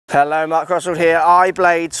Hello, Mark Crossfield here,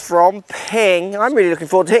 iBlades from Ping. I'm really looking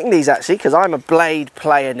forward to hitting these actually because I'm a blade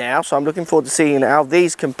player now, so I'm looking forward to seeing how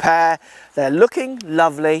these compare. They're looking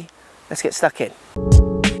lovely. Let's get stuck in.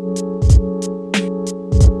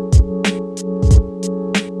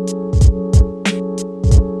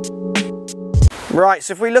 Right,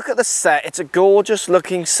 so if we look at the set, it's a gorgeous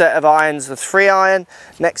looking set of irons. The 3-iron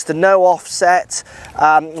next to no offset,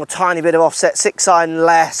 a tiny bit of offset, 6-iron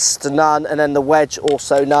less to none, and then the wedge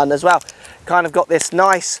also none as well. Kind of got this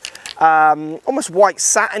nice almost white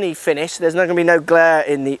satiny finish. There's not going to be no glare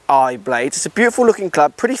in the iBlade. It's a beautiful looking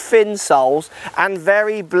club, pretty thin soles and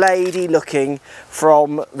very bladey looking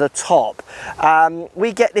from the top.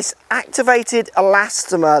 We get this activated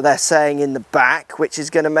elastomer, they're saying, in the back, which is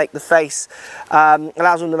going to make the face,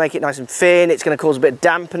 allows them to make it nice and thin. It's going to cause a bit of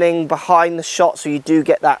dampening behind the shot, so you do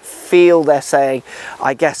get that feel, they're saying,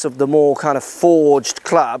 I guess, of the more kind of forged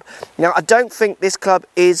club. Now, I don't think this club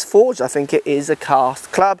is forged. I think it is a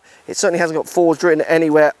cast club. It certainly hasn't got forged written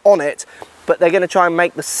anywhere on it, but they're going to try and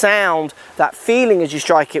make the sound, that feeling as you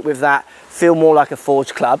strike it with that, feel more like a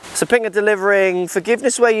forged club. So Ping are delivering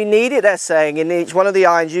forgiveness where you need it, they're saying. In each one of the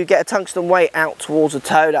irons you get a tungsten weight out towards the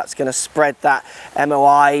toe. That's going to spread that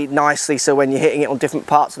MOI nicely, so when you're hitting it on different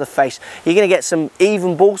parts of the face, you're going to get some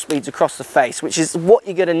even ball speeds across the face, which is what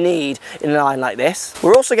you're going to need in an iron like this.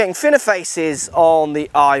 We're also getting thinner faces on the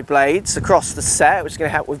iBlades across the set, which is going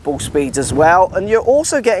to help with ball speeds as well. And you're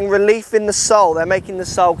also getting relief in the sole. They're making the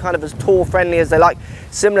sole kind of as tour friendly as they like,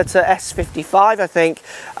 similar to S55, I think.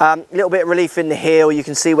 A little bit of relief in the heel. You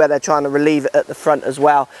can see where they're trying to relieve it at the front as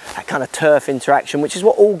well. That kind of turf interaction, which is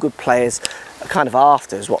what all good players are kind of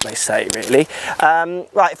after, is what they say, really.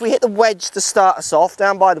 Right, if we hit the wedge to start us off,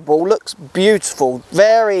 down by the ball, looks beautiful.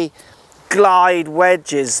 Very glide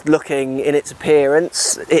wedges looking in its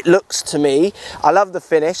appearance, it looks to me. I love the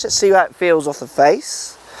finish. Let's see how it feels off the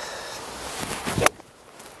face.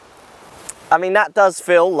 I mean, that does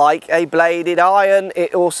feel like a bladed iron.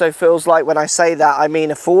 It also feels like, when I say that, I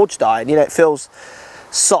mean a forged iron. You know, it feels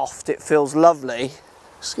soft, it feels lovely.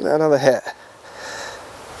 Just give it another hit.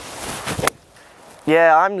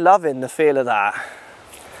 Yeah, I'm loving the feel of that.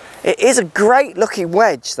 It is a great looking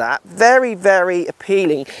wedge, that. Very, very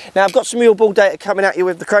appealing. Now, I've got some real ball data coming at you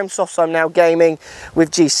with the Chrome Softs I'm now gaming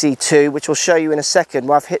with GC2, which we'll show you in a second,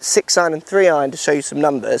 where I've hit 6-iron and 3-iron to show you some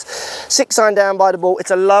numbers. 6-iron down by the ball.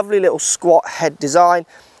 It's a lovely little squat head design.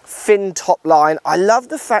 Thin top line. I love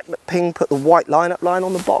the fact that Ping put the white line-up line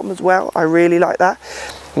on the bottom as well. I really like that.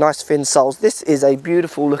 Nice thin soles. This is a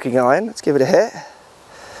beautiful looking iron. Let's give it a hit.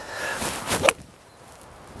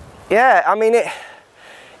 Yeah, I mean,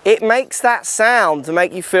 it makes that sound to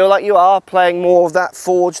make you feel like you are playing more of that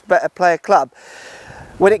forged, better player club.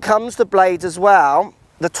 When it comes to blades as well,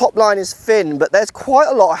 the top line is thin, but there's quite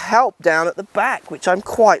a lot of help down at the back, which I'm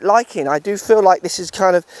quite liking. I do feel like this is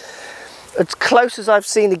kind of as close as I've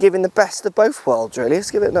seen to giving the best of both worlds, really. Let's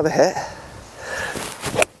give it another hit.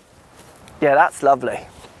 Yeah, that's lovely.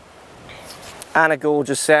 And a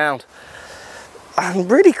gorgeous sound. I'm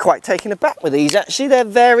really quite taken aback with these, actually. They're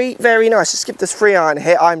very, very nice. Let's give this 3-iron a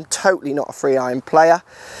hit. I'm totally not a 3-iron player.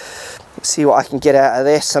 Let's see what I can get out of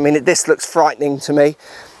this. I mean, this looks frightening to me.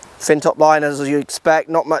 Thin top line, as you'd expect.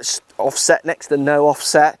 Not much offset, next to no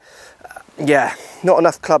offset. Yeah, not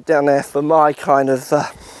enough club down there for my kind of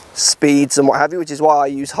speeds and what have you, which is why I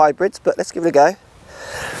use hybrids, but let's give it a go.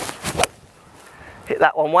 Hit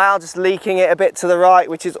that one well, just leaking it a bit to the right,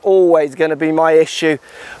 which is always going to be my issue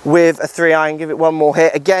with a 3-iron. Give it one more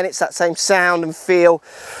hit. Again, it's that same sound and feel.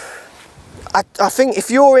 I think if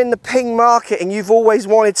you're in the Ping market and you've always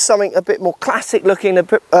wanted something a bit more classic looking, a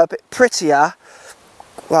bit prettier,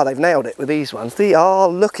 well, they've nailed it with these ones. They are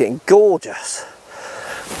looking gorgeous.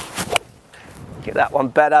 Get that one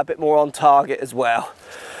better, a bit more on target as well.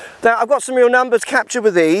 Now, I've got some real numbers captured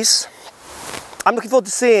with these. I'm looking forward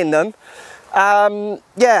to seeing them.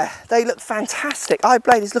 Yeah, they look fantastic.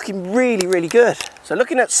 iBlade is looking really, really good. So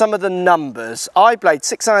looking at some of the numbers, iBlade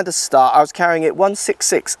 6-iron to start, I was carrying it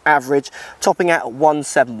 166 average, topping out at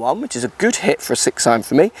 171, which is a good hit for a 6-iron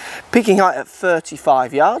for me. Peaking height at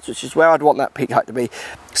 35 yards, which is where I'd want that peak height to be.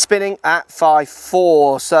 Spinning at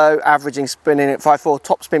 5.4, so averaging spinning at 5.4,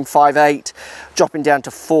 top spin 5.8, dropping down to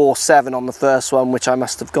 4.7 on the first one, which I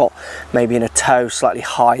must have got maybe in a toe, slightly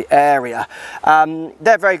high area.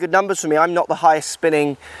 They're very good numbers for me. I'm not the highest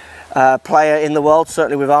spinning player in the world,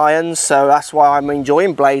 certainly with irons, so that's why I'm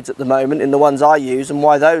enjoying blades at the moment in the ones I use, and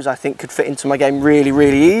why those I think could fit into my game really,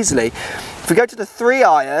 really easily. If we go to the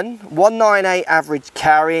 3-iron, 198 average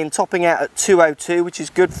carry and topping out at 202, which is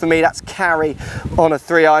good for me. That's carry on a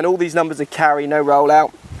 3-iron. All these numbers are carry, no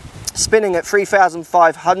rollout. Spinning at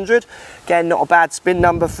 3,500, again not a bad spin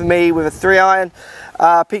number for me with a 3-iron.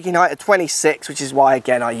 Peaking height at 26, which is why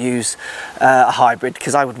again I use a hybrid,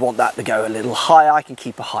 because I would want that to go a little higher. I can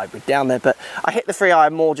keep a hybrid down there, but I hit the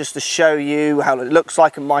 3-iron more just to show you how it looks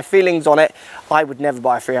like and my feelings on it. I would never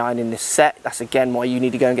buy a 3-iron in this set. That's again why you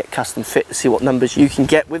need to go and get custom fit to see what numbers you can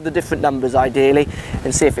get with the different numbers ideally,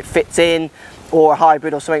 and see if it fits in, or a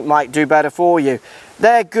hybrid or something might do better for you.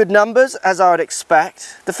 They're good numbers, as I would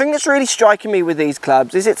expect. The thing that's really striking me with these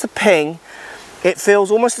clubs is it's a ping. It feels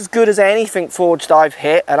almost as good as anything forged I've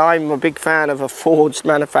hit, and I'm a big fan of a forged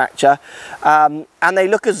manufacturer. And they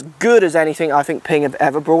look as good as anything I think Ping have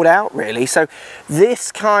ever brought out, really. So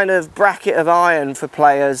this kind of bracket of iron for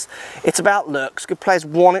players, it's about looks. Good players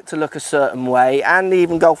want it to look a certain way, and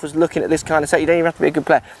even golfers looking at this kind of set, you don't even have to be a good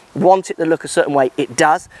player, want it to look a certain way. It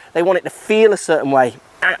does. They want it to feel a certain way.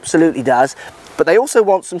 Absolutely does. But they also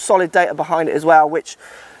want some solid data behind it as well, which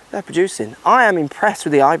they're producing. I am impressed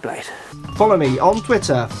with the iBlade. Follow me on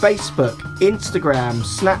Twitter, Facebook, Instagram,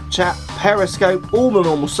 Snapchat, Periscope, all the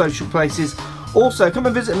normal social places. Also, come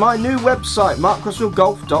and visit my new website,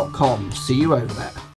 markcrossfieldgolf.com. See you over there.